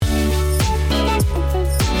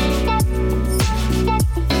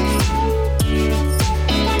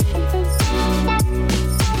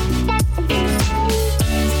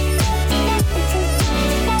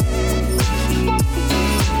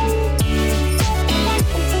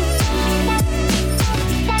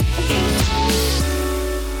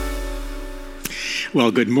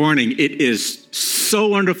Well, good morning. It is so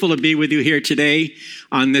wonderful to be with you here today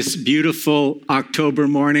on this beautiful October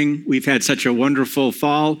morning. We've had such a wonderful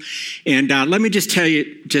fall. And let me just tell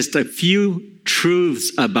you just a few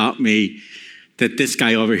truths about me that this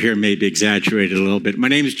guy over here maybe exaggerated a little bit. My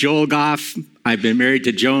name is Joel Goff. I've been married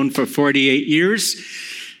to Joan for 48 years.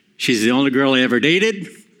 She's the only girl I ever dated,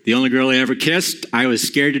 the only girl I ever kissed. I was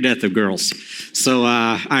scared to death of girls. So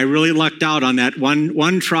I really lucked out on that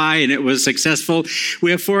one try, and it was successful.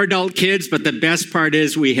 We have 4 adult kids, but the best part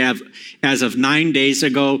is we have, as of 9 days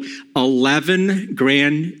ago, 11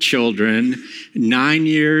 grandchildren, 9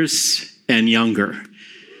 years and younger.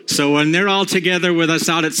 So when they're all together with us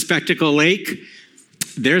out at Spectacle Lake,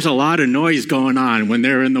 there's a lot of noise going on when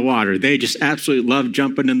they're in the water. They just absolutely love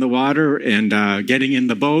jumping in the water and getting in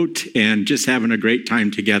the boat and just having a great time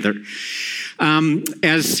together.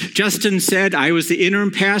 As Justin said, I was the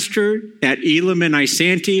interim pastor at Elam and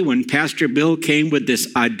Isanti when Pastor Bill came with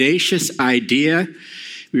this audacious idea.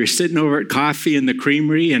 We were sitting over at coffee in the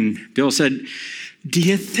creamery, and Bill said, "Do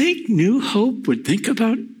you think New Hope would think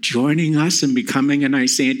about joining us and becoming an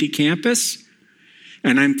Isanti campus?"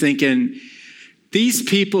 And I'm thinking, these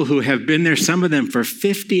people who have been there, some of them for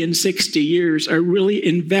 50 and 60 years, are really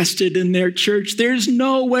invested in their church. There's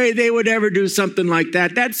no way they would ever do something like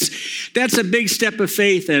that. That's a big step of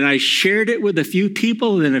faith. And I shared it with a few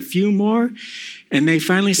people and a few more. And they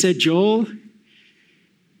finally said, "Joel,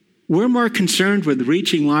 we're more concerned with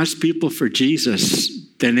reaching lost people for Jesus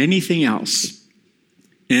than anything else.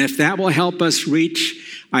 And if that will help us reach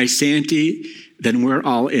Isanti, then we're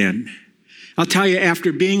all in." I'll tell you,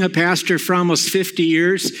 after being a pastor for almost 50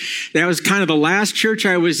 years, that was kind of the last church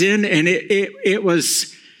I was in, and it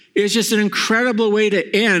was just an incredible way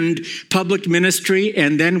to end public ministry,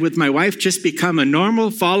 and then with my wife just become a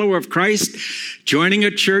normal follower of Christ, joining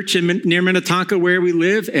a church near Minnetonka where we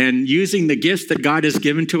live and using the gifts that God has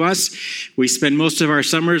given to us. We spend most of our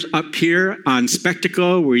summers up here on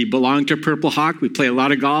Spectacle. We belong to Purple Hawk. We play a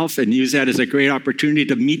lot of golf and use that as a great opportunity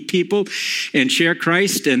to meet people and share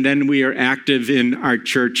Christ. And then we are active in our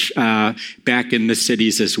church back in the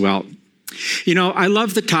cities as well. You know, I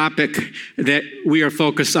love the topic that we are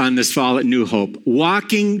focused on this fall at New Hope,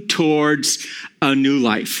 walking towards a new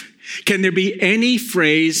life. Can there be any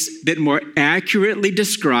phrase that more accurately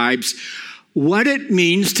describes what it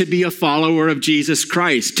means to be a follower of Jesus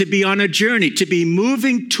Christ, to be on a journey, to be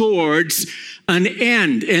moving towards an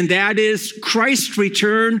end, and that is Christ's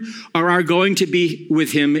return or our going to be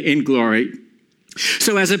with him in glory?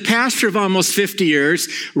 So as a pastor of almost 50 years,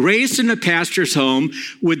 raised in a pastor's home,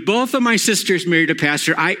 with both of my sisters married a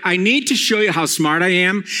pastor, I need to show you how smart I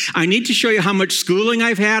am. I need to show you how much schooling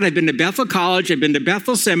I've had. I've been to Bethel College. I've been to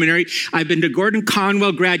Bethel Seminary. I've been to Gordon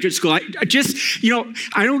Conwell Graduate School. I just,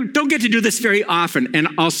 I don't get to do this very often. And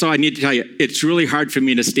also, I need to tell you, it's really hard for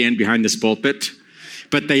me to stand behind this pulpit.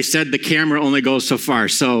 But they said the camera only goes so far.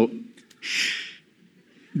 So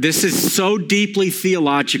this is so deeply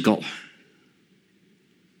theological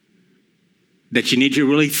that you need to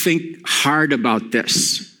really think hard about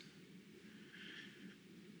this.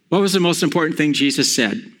 What was the most important thing Jesus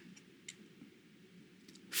said?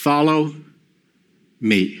 Follow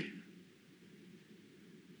me.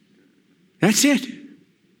 That's it.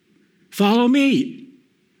 Follow me.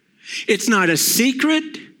 It's not a secret.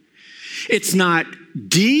 It's not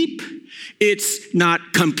deep. It's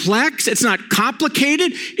not complex. It's not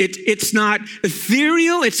complicated. It's not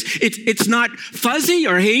ethereal. It's not fuzzy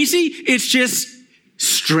or hazy. It's just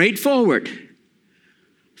straightforward.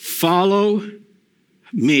 Follow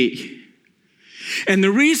me. And the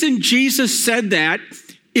reason Jesus said that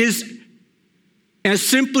is, as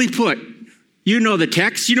simply put, you know the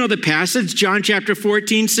text, you know the passage, John chapter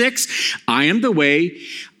 14:6. I am the way,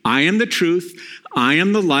 I am the truth, I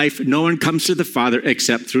am the life. No one comes to the Father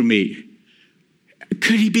except through me.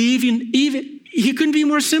 Could he be even, he couldn't be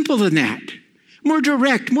more simple than that. More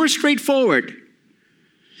direct, more straightforward.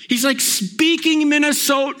 He's like speaking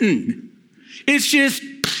Minnesotan. It's just,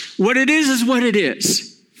 what it is what it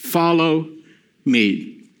is. Follow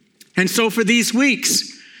me. And so for these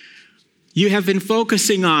weeks, you have been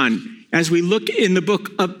focusing on, as we look in the book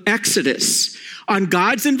of Exodus, on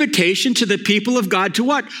God's invitation to the people of God to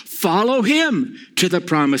what? Follow him to the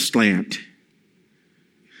promised land.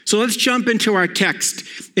 So let's jump into our text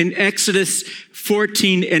in Exodus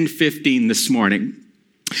 14 and 15 this morning.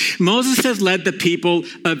 Moses has led the people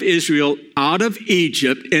of Israel out of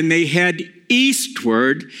Egypt, and they head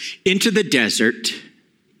eastward into the desert,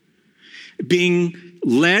 being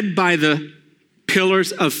led by the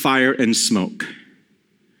pillars of fire and smoke.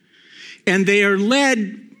 And they are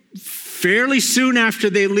led fairly soon after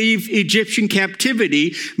they leave Egyptian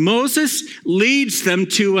captivity, Moses leads them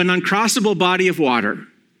to an uncrossable body of water.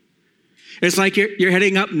 It's like you're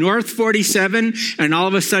heading up North 47, and all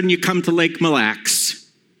of a sudden you come to Lake Mille Lacs.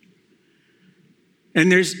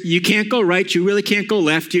 And you can't go right, you really can't go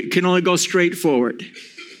left, you can only go straight forward.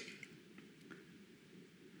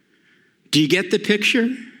 Do you get the picture?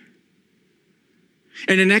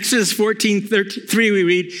 And in Exodus 14:3 we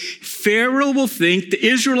read, Pharaoh will think the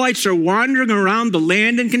Israelites are wandering around the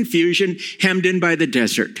land in confusion, hemmed in by the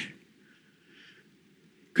desert.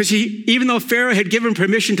 Because even though Pharaoh had given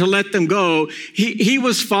permission to let them go, he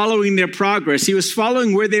was following their progress. He was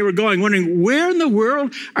following where they were going, wondering, where in the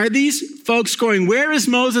world are these folks going? Where is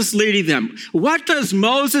Moses leading them? What does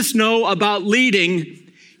Moses know about leading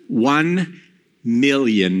 1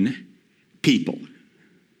 million people?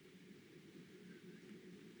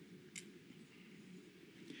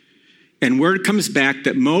 And word comes back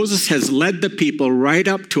that Moses has led the people right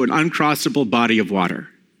up to an uncrossable body of water.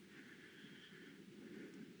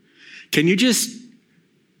 Can you just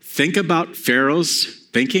think about Pharaoh's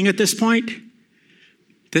thinking at this point?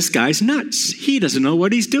 This guy's nuts. He doesn't know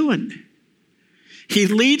what he's doing. He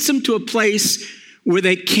leads them to a place where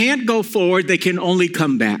they can't go forward, they can only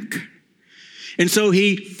come back. And so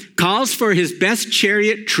he calls for his best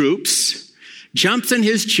chariot troops, jumps in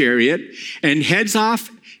his chariot, and heads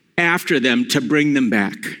off after them to bring them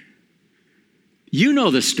back. You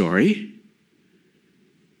know the story.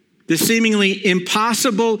 The seemingly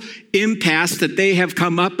impossible impasse that they have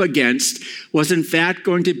come up against was in fact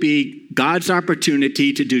going to be God's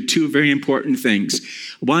opportunity to do two very important things.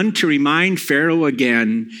 One, to remind Pharaoh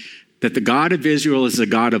again that the God of Israel is the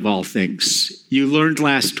God of all things. You learned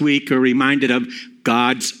last week or reminded of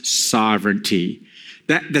God's sovereignty.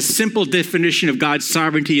 That the simple definition of God's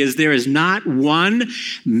sovereignty is there is not one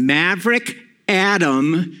maverick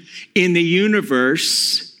atom in the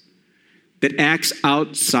universe that acts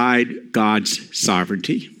outside God's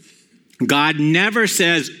sovereignty. God never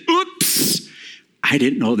says, oops, I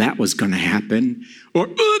didn't know that was going to happen. Or,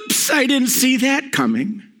 oops, I didn't see that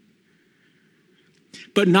coming.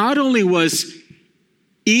 But not only was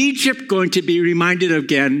Egypt going to be reminded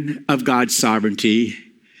again of God's sovereignty,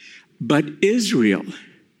 but Israel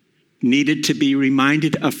needed to be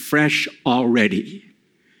reminded afresh already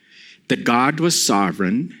that God was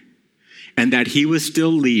sovereign, and that he was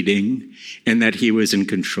still leading, and that he was in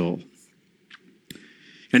control.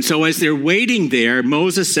 And so as they're waiting there,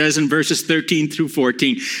 Moses says in verses 13 through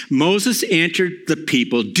 14, Moses answered the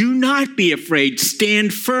people, do not be afraid,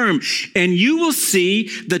 stand firm, and you will see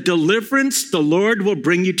the deliverance the Lord will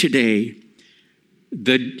bring you today.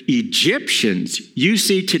 The Egyptians you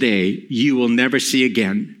see today, you will never see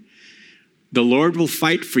again. The Lord will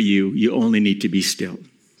fight for you. You only need to be still.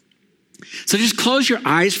 So just close your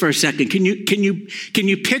eyes for a second. Can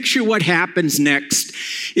you picture what happens next?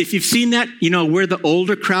 If you've seen that, we're the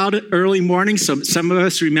older crowd at early morning. So some of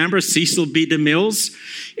us remember Cecil B. DeMille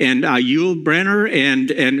and Yul Brynner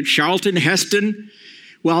and Charlton Heston.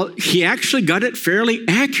 Well, he actually got it fairly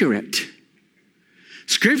accurate.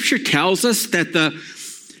 Scripture tells us that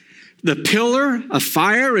the pillar of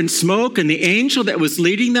fire and smoke and the angel that was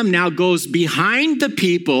leading them now goes behind the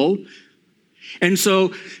people. And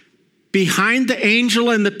so behind the angel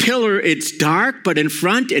and the pillar, it's dark, but in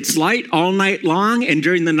front, it's light all night long. And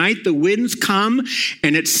during the night, the winds come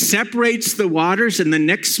and it separates the waters. And the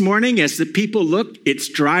next morning, as the people look, it's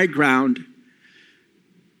dry ground.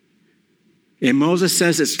 And Moses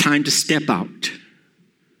says it's time to step out.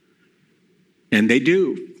 And they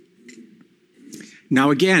do.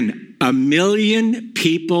 Now again, 1 million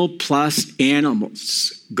people plus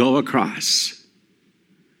animals go across.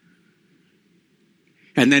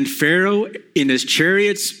 And then Pharaoh, in his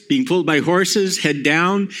chariots, being pulled by horses, head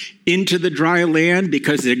down into the dry land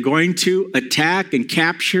because they're going to attack and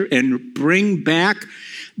capture and bring back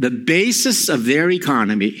the basis of their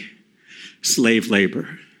economy, slave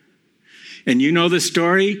labor. And you know the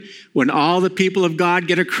story. When all the people of God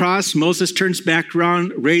get across, Moses turns back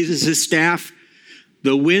around, raises his staff.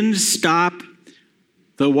 The winds stop.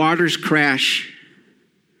 The waters crash.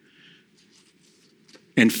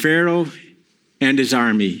 And Pharaoh and his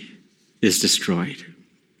army is destroyed.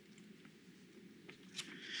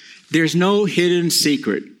 There's no hidden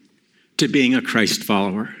secret to being a Christ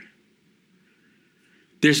follower.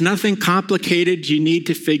 There's nothing complicated you need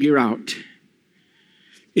to figure out.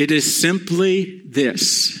 It is simply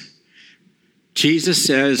this. Jesus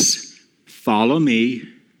says, follow me,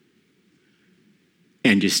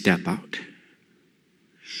 and you step out.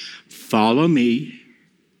 Follow me,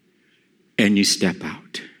 and you step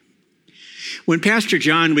out. When Pastor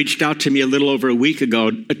John reached out to me a little over a week ago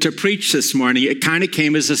to preach this morning, it kind of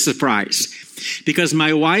came as a surprise because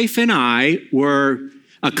my wife and I were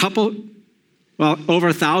over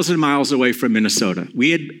 1,000 miles away from Minnesota.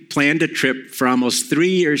 We had planned a trip for almost 3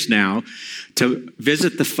 years now to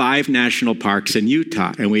visit the 5 national parks in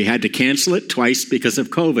Utah, and we had to cancel it twice because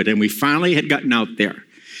of COVID, and we finally had gotten out there.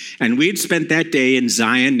 And we'd spent that day in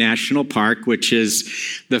Zion National Park, which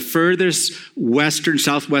is the furthest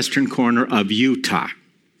southwestern corner of Utah.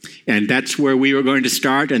 And that's where we were going to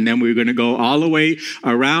start, and then we were going to go all the way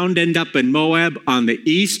around, end up in Moab on the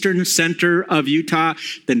eastern center of Utah,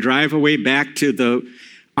 then drive away back to the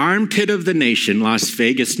armpit of the nation, Las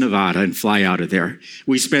Vegas, Nevada, and fly out of there.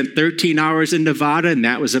 We spent 13 hours in Nevada, and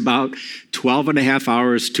that was about 12 and a half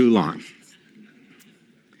hours too long.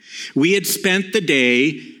 We had spent the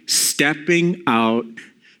day stepping out,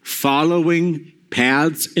 following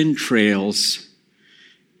paths and trails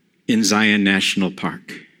in Zion National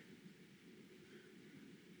Park.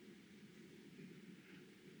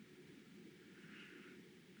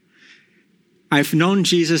 I've known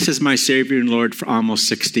Jesus as my Savior and Lord for almost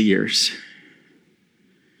 60 years.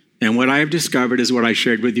 And what I have discovered is what I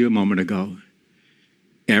shared with you a moment ago.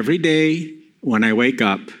 Every day when I wake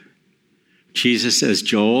up, Jesus says,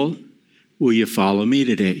 Joel, will you follow me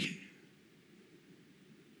today?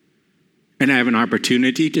 And I have an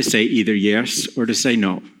opportunity to say either yes or to say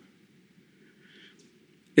no.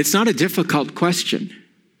 It's not a difficult question.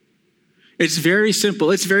 It's very simple.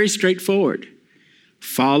 It's very straightforward.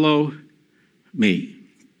 Follow me.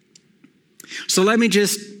 So let me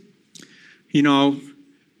just,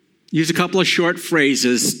 use a couple of short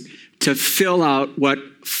phrases to fill out what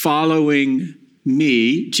following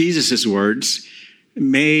me, Jesus' words,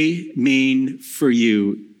 may mean for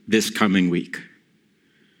you this coming week.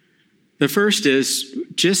 The first is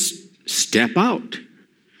just step out.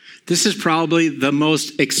 This is probably the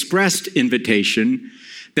most expressed invitation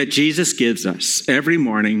that Jesus gives us. Every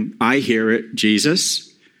morning I hear it.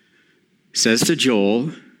 Jesus says to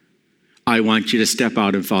Joel, I want you to step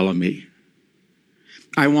out and follow me.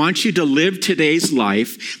 I want you to live today's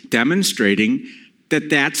life demonstrating that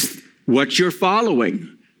that's what you're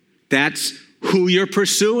following. That's who you're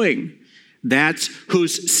pursuing. That's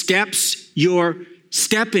whose steps you're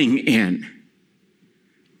stepping in.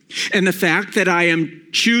 And the fact that I am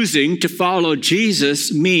choosing to follow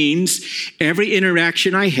Jesus means every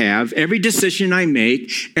interaction I have, every decision I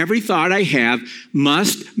make, every thought I have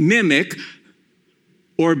must mimic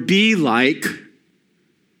or be like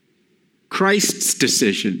Christ's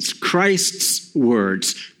decisions, Christ's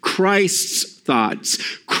words, Christ's thoughts,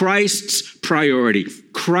 Christ's priority,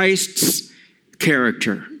 Christ's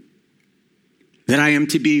character. That I am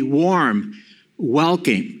to be warm,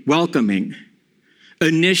 welcoming,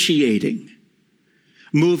 initiating,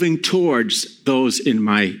 moving towards those in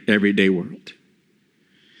my everyday world.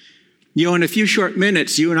 In a few short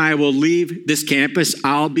minutes, you and I will leave this campus.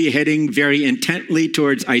 I'll be heading very intently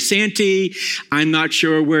towards Isanti. I'm not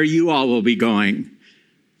sure where you all will be going.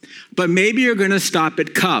 But maybe you're going to stop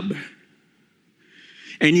at Cub.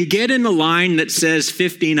 And you get in the line that says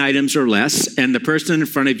 15 items or less, and the person in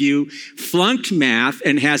front of you flunked math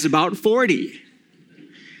and has about 40.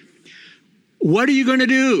 What are you going to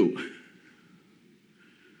do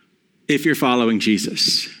if you're following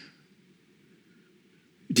Jesus?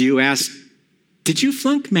 Do you ask, did you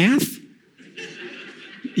flunk math?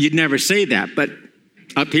 You'd never say that, but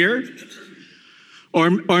up here?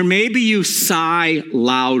 Or maybe you sigh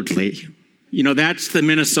loudly. That's the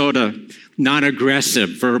Minnesota non-aggressive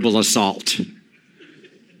verbal assault.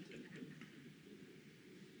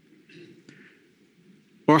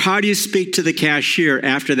 Or how do you speak to the cashier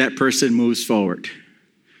after that person moves forward?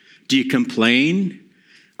 Do you complain?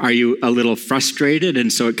 Are you a little frustrated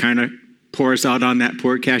and so it kind of pours out on that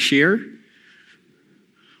poor cashier?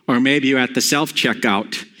 Or maybe you're at the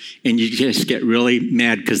self-checkout and you just get really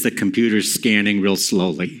mad because the computer's scanning real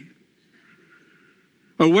slowly.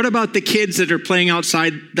 Or what about the kids that are playing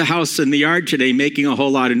outside the house in the yard today making a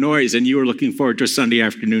whole lot of noise and you were looking forward to a Sunday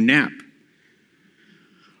afternoon nap?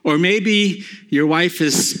 Or maybe your wife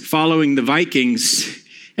is following the Vikings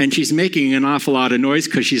and she's making an awful lot of noise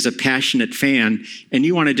because she's a passionate fan and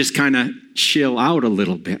you want to just kind of chill out a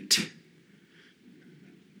little bit.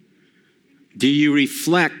 Do you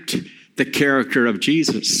reflect the character of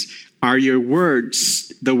Jesus? Are your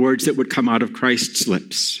words the words that would come out of Christ's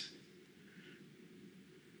lips?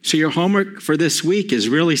 So your homework for this week is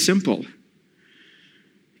really simple.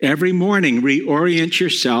 Every morning, reorient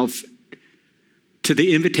yourself to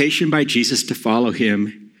the invitation by Jesus to follow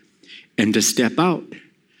him and to step out,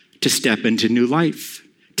 to step into new life,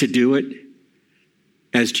 to do it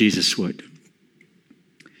as Jesus would.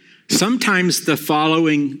 Sometimes the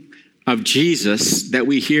following of Jesus that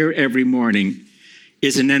we hear every morning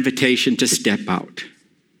is an invitation to step out.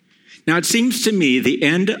 Now, it seems to me the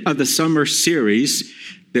end of the summer series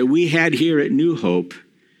that we had here at New Hope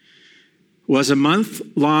was a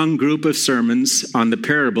month-long group of sermons on the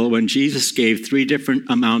parable when Jesus gave 3 different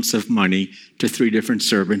amounts of money to 3 different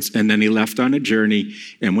servants, and then he left on a journey.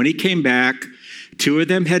 And when he came back, 2 of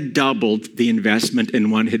them had doubled the investment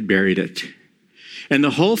and 1 had buried it. And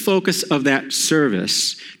the whole focus of that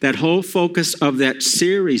service, that whole focus of that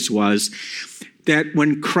series was that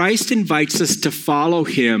when Christ invites us to follow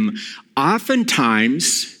him,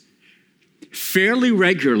 oftentimes, fairly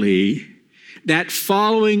regularly, that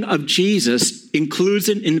following of Jesus includes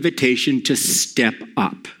an invitation to step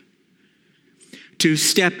up, to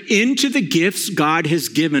step into the gifts God has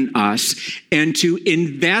given us and to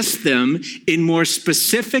invest them in more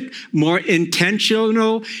specific, more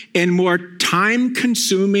intentional, and more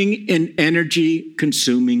time-consuming and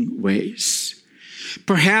energy-consuming ways.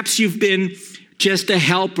 Perhaps you've been just a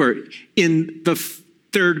helper in the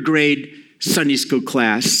 3rd grade Sunday school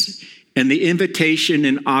class, and the invitation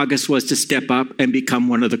in August was to step up and become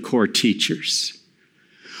one of the core teachers.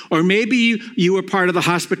 Or maybe you were part of the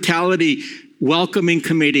hospitality welcoming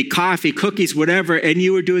committee, coffee, cookies, whatever, and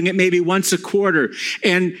you were doing it maybe once a quarter.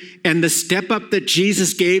 And the step up that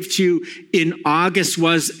Jesus gave to you in August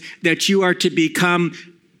was that you are to become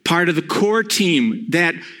part of the core team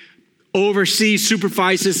that oversees,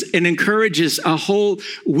 supervises, and encourages a whole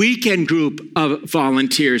weekend group of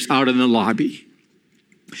volunteers out in the lobby.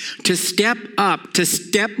 To step up, to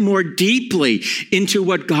step more deeply into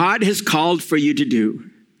what God has called for you to do.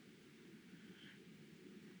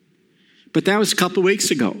 But that was a couple weeks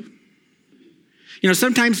ago.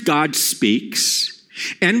 Sometimes God speaks,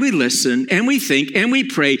 and we listen, and we think, and we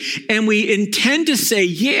pray, and we intend to say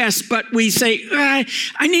yes, but we say,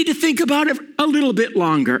 I need to think about it a little bit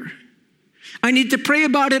longer. I need to pray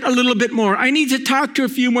about it a little bit more. I need to talk to a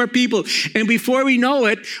few more people. And before we know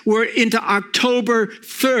it, we're into October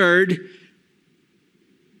 3rd,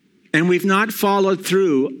 and we've not followed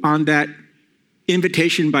through on that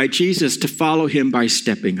invitation by Jesus to follow him by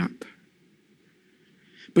stepping up.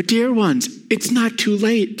 But dear ones, it's not too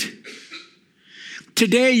late.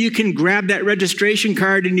 Today you can grab that registration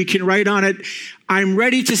card and you can write on it, I'm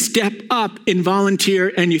ready to step up and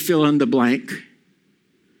volunteer, and you fill in the blank.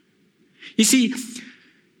 You see,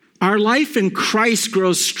 our life in Christ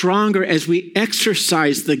grows stronger as we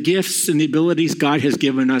exercise the gifts and the abilities God has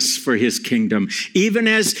given us for his kingdom. Even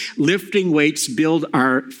as lifting weights build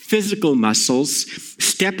our physical muscles,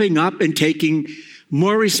 stepping up and taking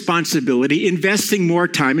more responsibility, investing more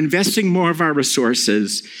time, investing more of our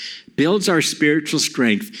resources, builds our spiritual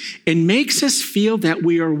strength and makes us feel that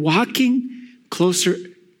we are walking closer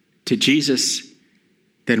to Jesus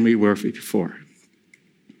than we were before.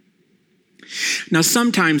 Now,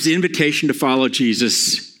 sometimes the invitation to follow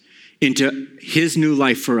Jesus into his new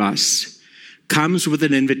life for us comes with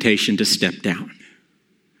an invitation to step down.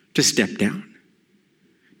 To step down.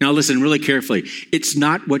 Now, listen really carefully. It's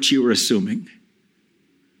not what you were assuming.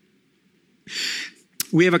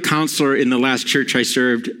 We have a counselor in the last church I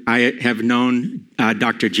served. I have known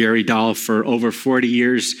Dr. Jerry Dahl for over 40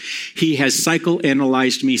 years. He has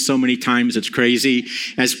psychoanalyzed me so many times, it's crazy,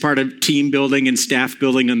 as part of team building and staff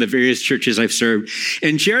building in the various churches I've served.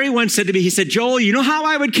 And Jerry once said to me, he said, Joel, you know how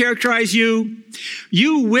I would characterize you?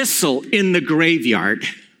 You whistle in the graveyard.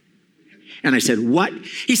 And I said, what?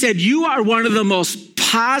 He said, you are one of the most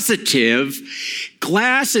positive,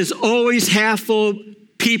 glass is always half full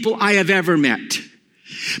people I have ever met.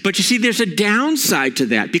 But you see, there's a downside to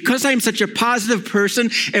that. Because I'm such a positive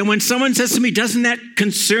person, and when someone says to me, doesn't that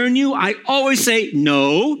concern you? I always say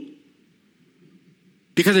no,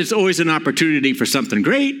 because it's always an opportunity for something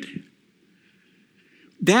great.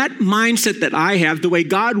 That mindset that I have, the way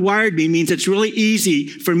God wired me, means it's really easy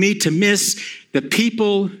for me to miss the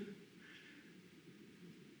people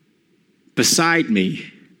beside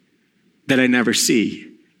me that I never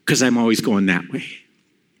see, because I'm always going that way.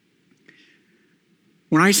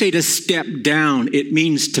 When I say to step down, it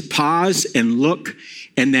means to pause and look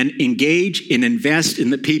and then engage and invest in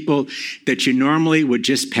the people that you normally would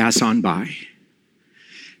just pass on by.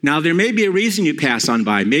 Now, there may be a reason you pass on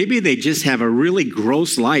by. Maybe they just have a really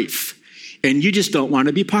gross life and you just don't want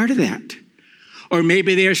to be part of that. Or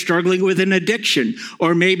maybe they are struggling with an addiction.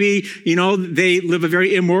 Or maybe, they live a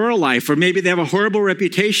very immoral life. Or maybe they have a horrible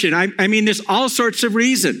reputation. I mean, there's all sorts of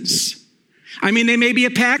reasons. I mean, they may be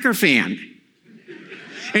a Packer fan.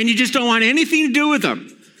 And you just don't want anything to do with them.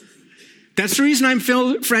 That's the reason I'm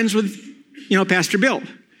friends with, Pastor Bill.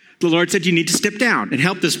 The Lord said you need to step down and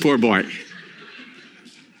help this poor boy.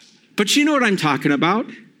 But you know what I'm talking about.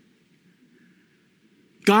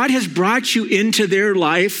 God has brought you into their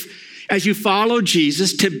life as you follow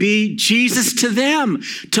Jesus to be Jesus to them,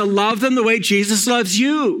 to love them the way Jesus loves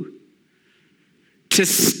you, to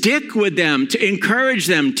stick with them, to encourage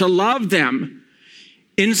them, to love them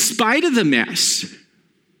in spite of the mess,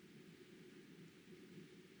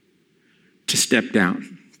 to step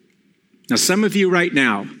down. Now, some of you right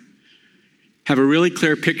now have a really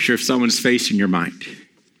clear picture of someone's face in your mind.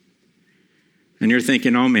 And you're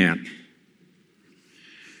thinking, oh man,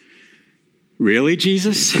 really,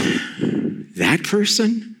 Jesus? That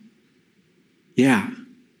person? Yeah,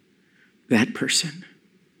 that person.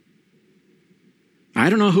 I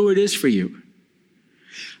don't know who it is for you.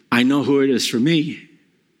 I know who it is for me.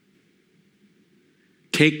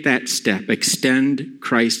 Take that step. Extend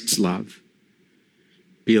Christ's love.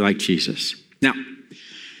 Be like Jesus. Now,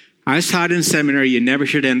 I was taught in seminary you never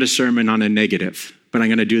should end a sermon on a negative, but I'm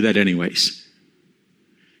going to do that anyways.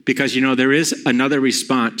 Because, there is another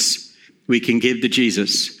response we can give to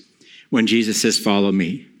Jesus when Jesus says, follow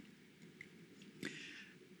me.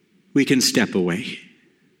 We can step away.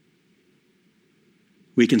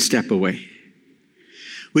 We can step away.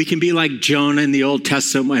 We can be like Jonah in the Old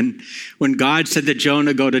Testament. When God said to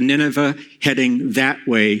Jonah, go to Nineveh, heading that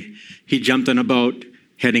way, he jumped on a boat,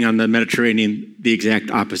 heading on the Mediterranean, the exact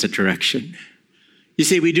opposite direction. You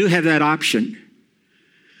see, we do have that option.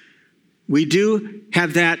 We do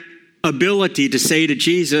have that ability to say to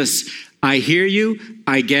Jesus, I hear you,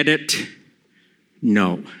 I get it,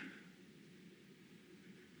 no.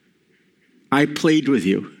 I plead with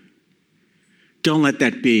you. Don't let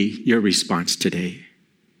that be your response today.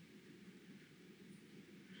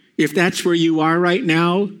 If that's where you are right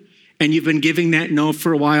now, and you've been giving that no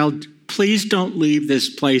for a while, please don't leave this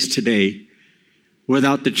place today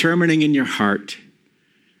without determining in your heart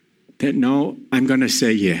that, no, I'm going to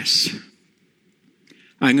say yes.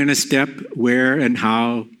 I'm going to step where and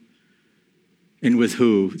how and with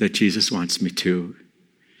who that Jesus wants me to.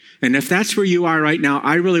 And if that's where you are right now,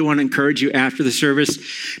 I really want to encourage you after the service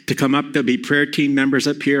to come up. There'll be prayer team members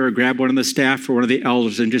up here, or grab one of the staff or one of the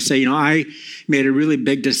elders and just say, I made a really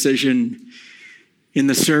big decision in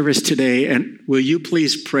the service today, and will you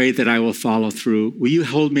please pray that I will follow through? Will you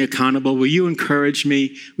hold me accountable? Will you encourage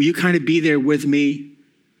me? Will you kind of be there with me?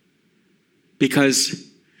 Because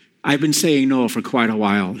I've been saying no for quite a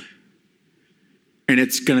while, and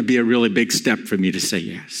it's going to be a really big step for me to say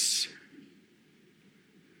yes.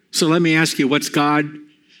 So let me ask you, what's God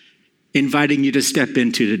inviting you to step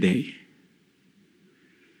into today?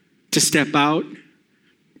 To step out,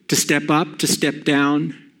 to step up, to step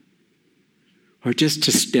down, or just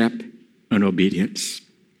to step in obedience?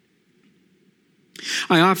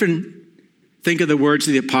 I often think of the words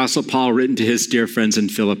of the Apostle Paul written to his dear friends in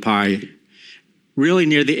Philippi. Really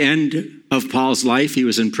near the end of Paul's life, he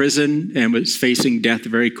was in prison and was facing death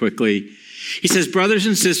very quickly. He says, brothers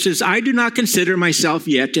and sisters, I do not consider myself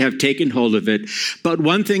yet to have taken hold of it, but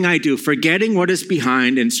one thing I do, forgetting what is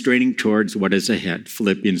behind and straining towards what is ahead.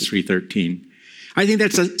 Philippians 3:13. I think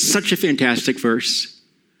that's such a fantastic verse.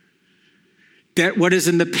 That what is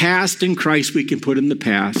in the past in Christ, we can put in the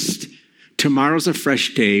past. Tomorrow's a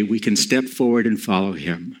fresh day. We can step forward and follow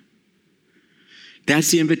him. That's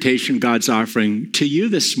the invitation God's offering to you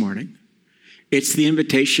this morning. It's the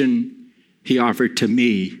invitation he offered to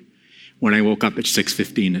me when I woke up at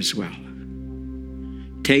 6:15 as well.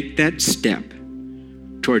 Take that step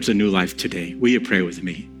towards a new life today. Will you pray with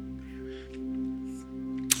me?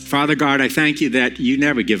 Father God, I thank you that you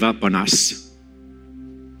never give up on us.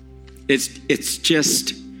 It's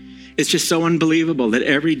just so unbelievable that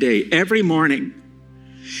every day, every morning,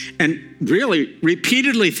 and really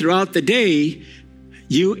repeatedly throughout the day,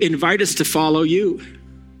 you invite us to follow you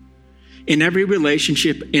in every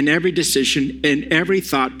relationship, in every decision, in every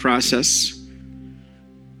thought process.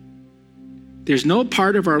 There's no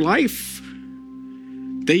part of our life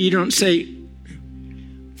that you don't say,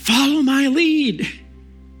 follow my lead.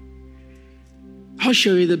 I'll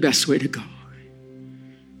show you the best way to go.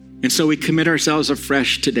 And so we commit ourselves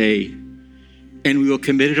afresh today, and we will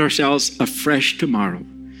commit ourselves afresh tomorrow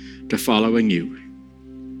to following you.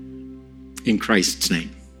 In Christ's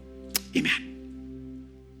name, amen.